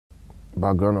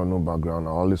Background or no background,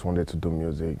 I always wanted to do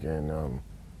music, and I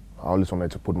always wanted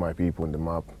to put my people on the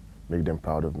map, make them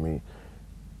proud of me.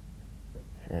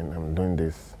 And I'm doing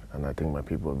this, and I think my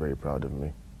people are very proud of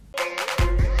me.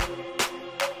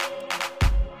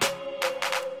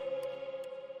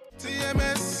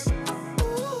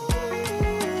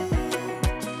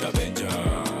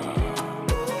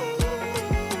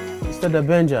 Mr.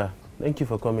 Dabenja, thank you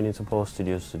for coming into Paul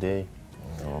Studios today.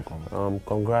 You're welcome.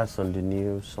 Congrats on the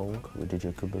new song with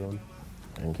DJ Coublon.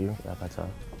 Thank you. Yakata.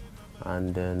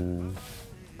 And then,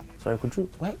 sorry, could you,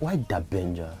 why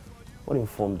Dabenja? What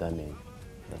informed that name?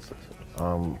 That's it.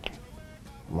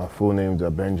 My full name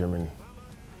is Benjamin,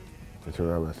 that's what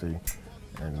I would say.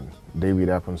 And David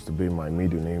happens to be my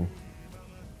middle name.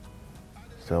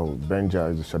 So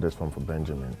Benja is the shortest form for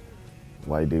Benjamin.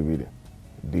 Why David?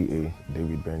 D-A,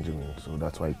 David Benjamin. So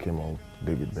that's why it came out,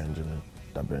 David Benjamin,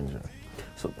 Dabenja.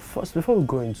 So first, before we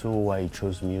go into why you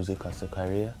chose music as a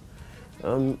career,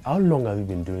 how long have you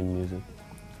been doing music?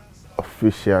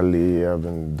 Officially, I've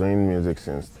been doing music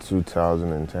since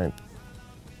 2010.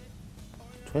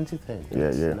 2010?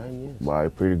 Yeah. 9 years. But I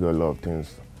pretty got a lot of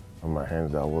things on my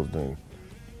hands that I was doing.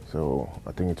 So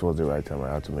I think it was the right time.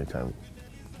 I had to make time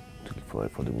for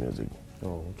the music.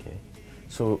 Oh, okay.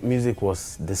 So music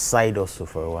was the side also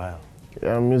for a while?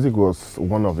 Yeah, music was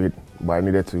one of it, but I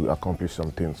needed to accomplish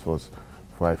some things first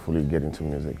before I fully get into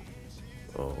music.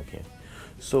 Oh, okay.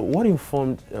 So what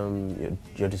informed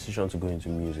your decision to go into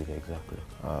music exactly?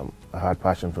 I had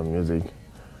passion for music.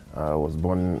 I was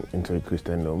born into a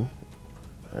Christian home,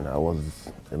 and I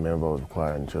was a member of the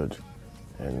choir in church.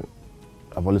 And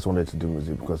I've always wanted to do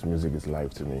music because music is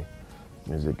life to me.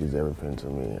 Music is everything to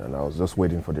me, and I was just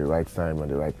waiting for the right time and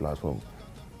the right platform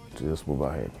to just move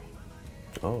ahead.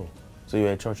 Oh, so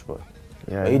you're a church boy?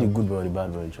 Yeah. Are you the good boy or the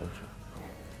bad boy in church?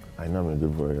 I know I'm a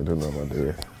good boy, I don't know about the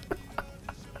rest.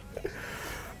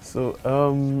 So,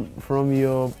 from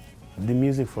the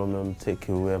music from Take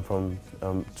Away from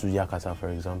to Yakata, for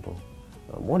example,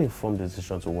 what informed the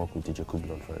decision to work with DJ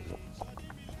Coublon, for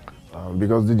example?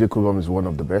 Because DJ Coublon is one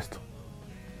of the best,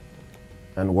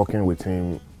 and working with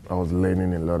him, I was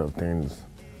learning a lot of things.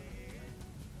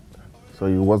 So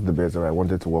he was the best, and I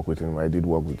wanted to work with him. I did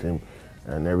work with him,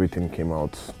 and everything came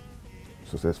out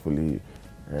successfully.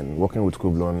 And working with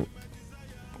Coublon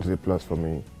is a plus for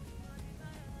me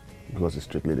because it's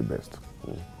strictly the best.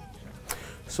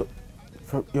 So,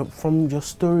 from your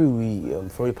story,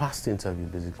 from your past interview,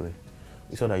 basically,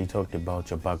 we saw that you talked about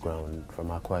your background from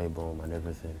Akwa Ibom and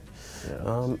everything.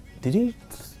 Yeah. Did it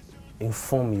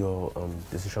inform your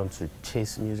decision to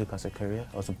chase music as a career,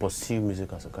 or to pursue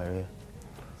music as a career?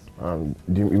 Do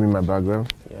you mean my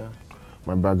background? Yeah.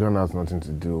 My background has nothing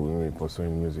to do with me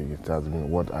pursuing music. It has been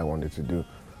what I wanted to do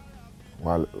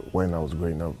when I was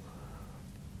growing up.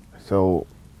 So,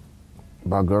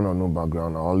 background or no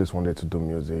background, I always wanted to do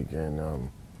music, and I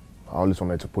always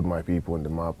wanted to put my people on the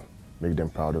map, make them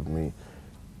proud of me.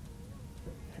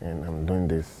 And I'm doing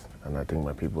this, and I think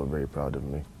my people are very proud of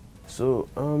me. So,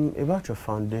 about your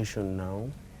foundation now,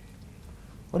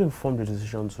 what informed the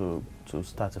decision to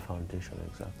start a foundation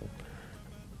exactly?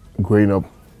 Growing up,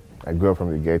 I grew up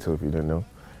from the ghetto, if you don't know.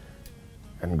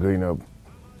 And growing up,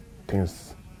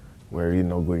 things were really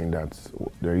not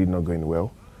going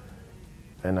well.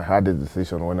 And I had the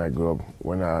decision when I grew up,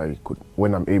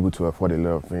 when I'm able to afford a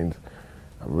lot of things,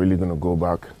 I'm really gonna go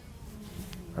back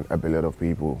and help a lot of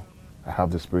people. I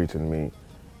have the spirit in me,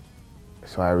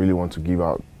 so I really want to give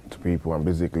out to people. And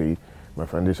basically, my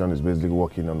foundation is basically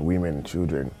working on women and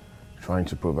children, trying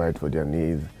to provide for their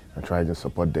needs and trying to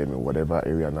support them in whatever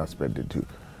area and aspect they do.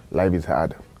 Life is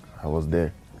hard. I was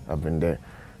there, I've been there,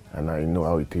 and I know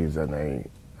how it is, and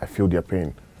I feel their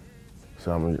pain.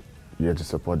 So I'm here to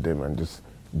support them and just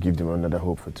give them another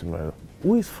hope for tomorrow.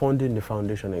 Who is funding the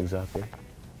foundation exactly?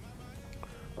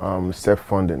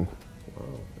 Self-funding.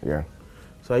 Oh. Yeah.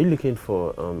 So are you looking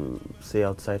for, say,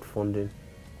 outside funding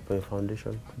for your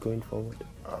foundation going forward?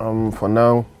 For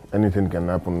now, anything can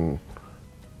happen.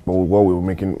 But what we're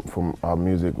making from our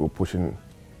music, we're pushing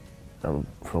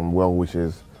from well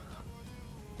wishes.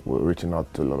 We're reaching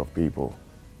out to a lot of people.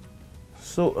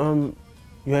 So,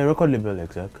 you're a record label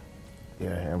exec?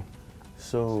 Yeah, I am.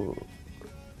 So,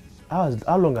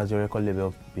 how long has your record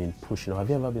label been pushing? Have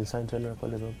you ever been signed to a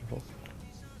record label before?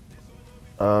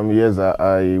 Yes,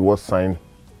 I was signed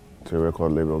to a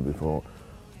record label before.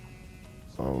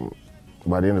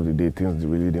 By the end of the day, things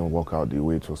really didn't work out the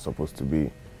way it was supposed to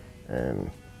be. And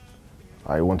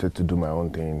I wanted to do my own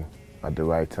thing at the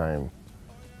right time.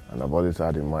 And I've always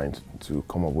had in mind to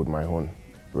come up with my own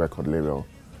record label,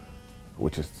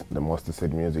 which is the Mustard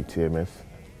Seed Music, TMS.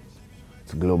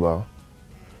 It's global,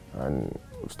 and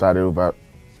started over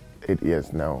 8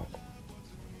 years now.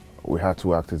 We had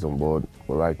 2 artists on board,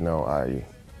 but right now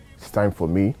it's time for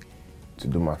me to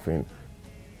do my thing.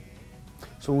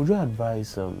 So would you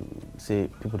advise, say,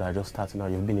 people that are just starting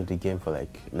out, you've been in the game for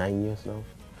like 9 years now,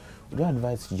 would you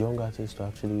advise young artists to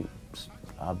actually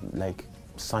like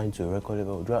sign to a record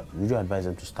label? Would you advise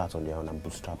them to start on their own and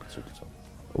bootstrap it to the top?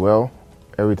 Well,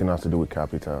 everything has to do with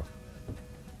capital.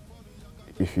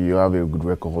 If you have a good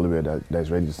record label that's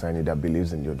ready to sign it, that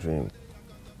believes in your dream,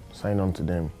 sign on to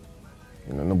them.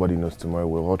 You know, nobody knows tomorrow.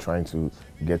 We're all trying to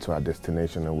get to our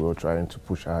destination and we're all trying to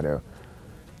push harder.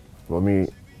 For me,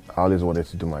 I always wanted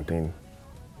to do my thing.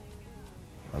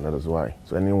 And that is why.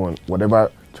 So anyone,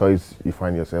 whatever choice you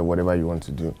find yourself, whatever you want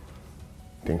to do,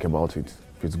 think about it.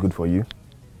 If it's good for you,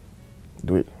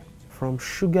 do it. From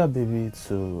Sugar Baby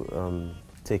to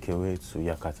Take Away to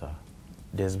Yakata,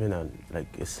 there's been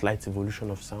a slight evolution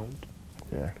of sound.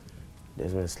 Yeah.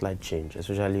 There's been a slight change,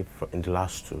 especially in the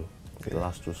last two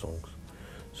songs.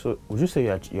 So would you say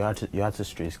your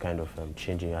artistry is kind of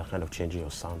changing? You're kind of changing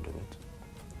your sound a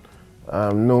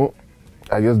bit? No,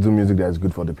 I just do music that's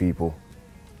good for the people.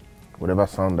 Whatever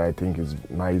sound I think is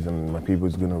nice and my people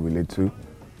is going to relate to,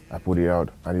 I put it out.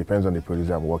 And it depends on the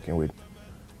producer I'm working with.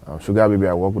 Sugar Baby,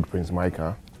 I work with Prince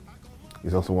Micah.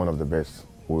 He's also one of the best.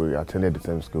 We attended the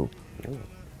same school.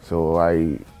 So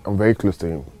I'm very close to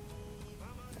him.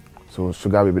 So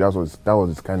Sugar Baby, that was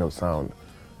his kind of sound.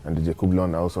 And DJ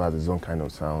Coublon also has his own kind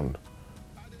of sound.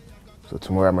 So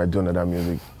tomorrow I might do another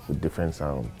music with different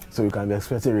sound. So you can be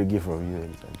expecting reggae from you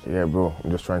anytime? Yeah, bro.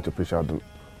 I'm just trying to push out the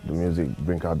music,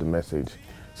 bring out the message.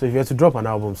 So if you had to drop an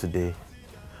album today,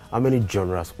 how many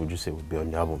genres would you say would be on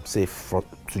the album? Say from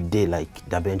today, like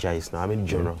Dabenja is now, how many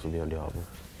genres would be on the album?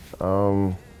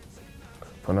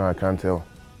 For now, I can't tell.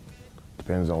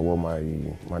 Depends on what my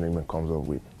management comes up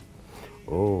with.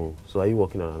 Oh, so are you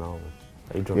working on an album?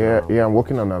 Are you dropping Yeah, an album? yeah, I'm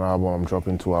working on an album. I'm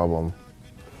dropping 2 albums.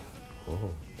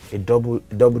 Oh. A double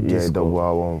disc? Yeah, a double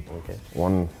album. Okay.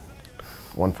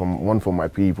 One for my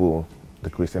people, the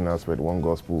Christian aspect, one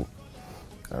gospel,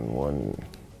 and one.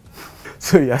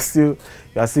 So you're still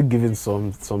giving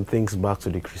some things back to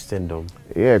the Christendom.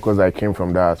 Yeah, because I came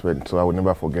from that aspect, so I would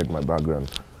never forget my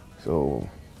background. So,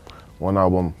 one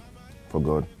album for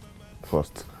God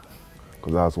first,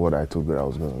 because that's what I told God I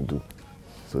was going to do.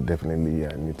 So definitely,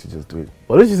 yeah, I need to just do it.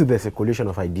 But don't you see there's a collision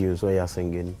of ideas where you're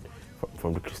singing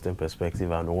from the Christian perspective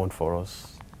and one for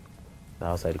us, the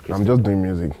outside the Christian? I'm just doing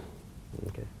music.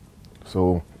 Okay.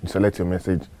 So you select your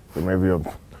message from every of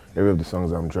the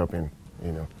songs I'm dropping,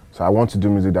 you know. So I want to do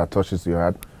music that touches your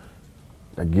heart,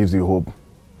 that gives you hope,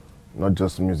 not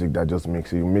just music that just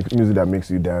music that makes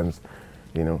you dance,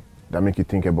 you know, that make you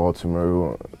think about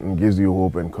tomorrow and gives you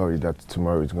hope and courage that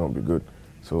tomorrow is going to be good.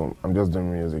 So I'm just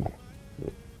doing music.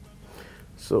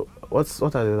 So what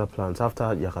are the other plans after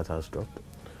Yakata has dropped?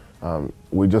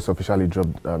 We just officially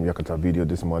dropped Yakata video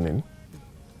this morning,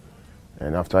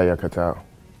 and after Yakata,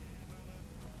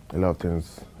 a lot of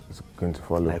things is going to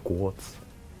follow. Like what?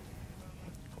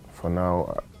 For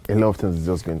now, a lot of things is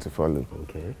just going to follow.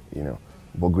 Okay. You know,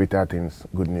 but greater things,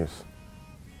 good news.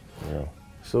 You know.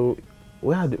 So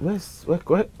where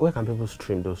can people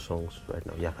stream those songs right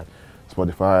now? Yakata.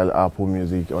 Spotify, Apple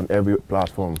Music, on every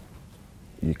platform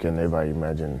you can ever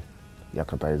imagine.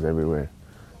 Yakata is everywhere.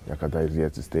 Yakata is here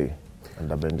to stay, and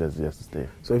Dabenja is here to stay.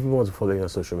 So if you want to follow you on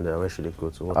social media, where should they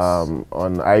go to?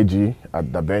 On IG at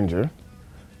Dabenja,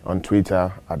 on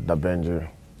Twitter at Dabenja.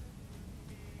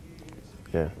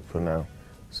 Yeah, for now.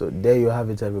 So there you have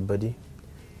it, everybody.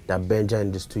 Dabenja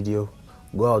in the studio.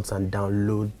 Go out and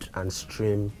download and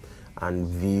stream and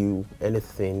view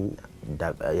anything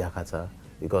that Yakata,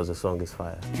 because the song is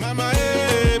fire. Mama,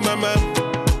 hey, mama,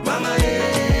 mama,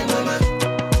 hey.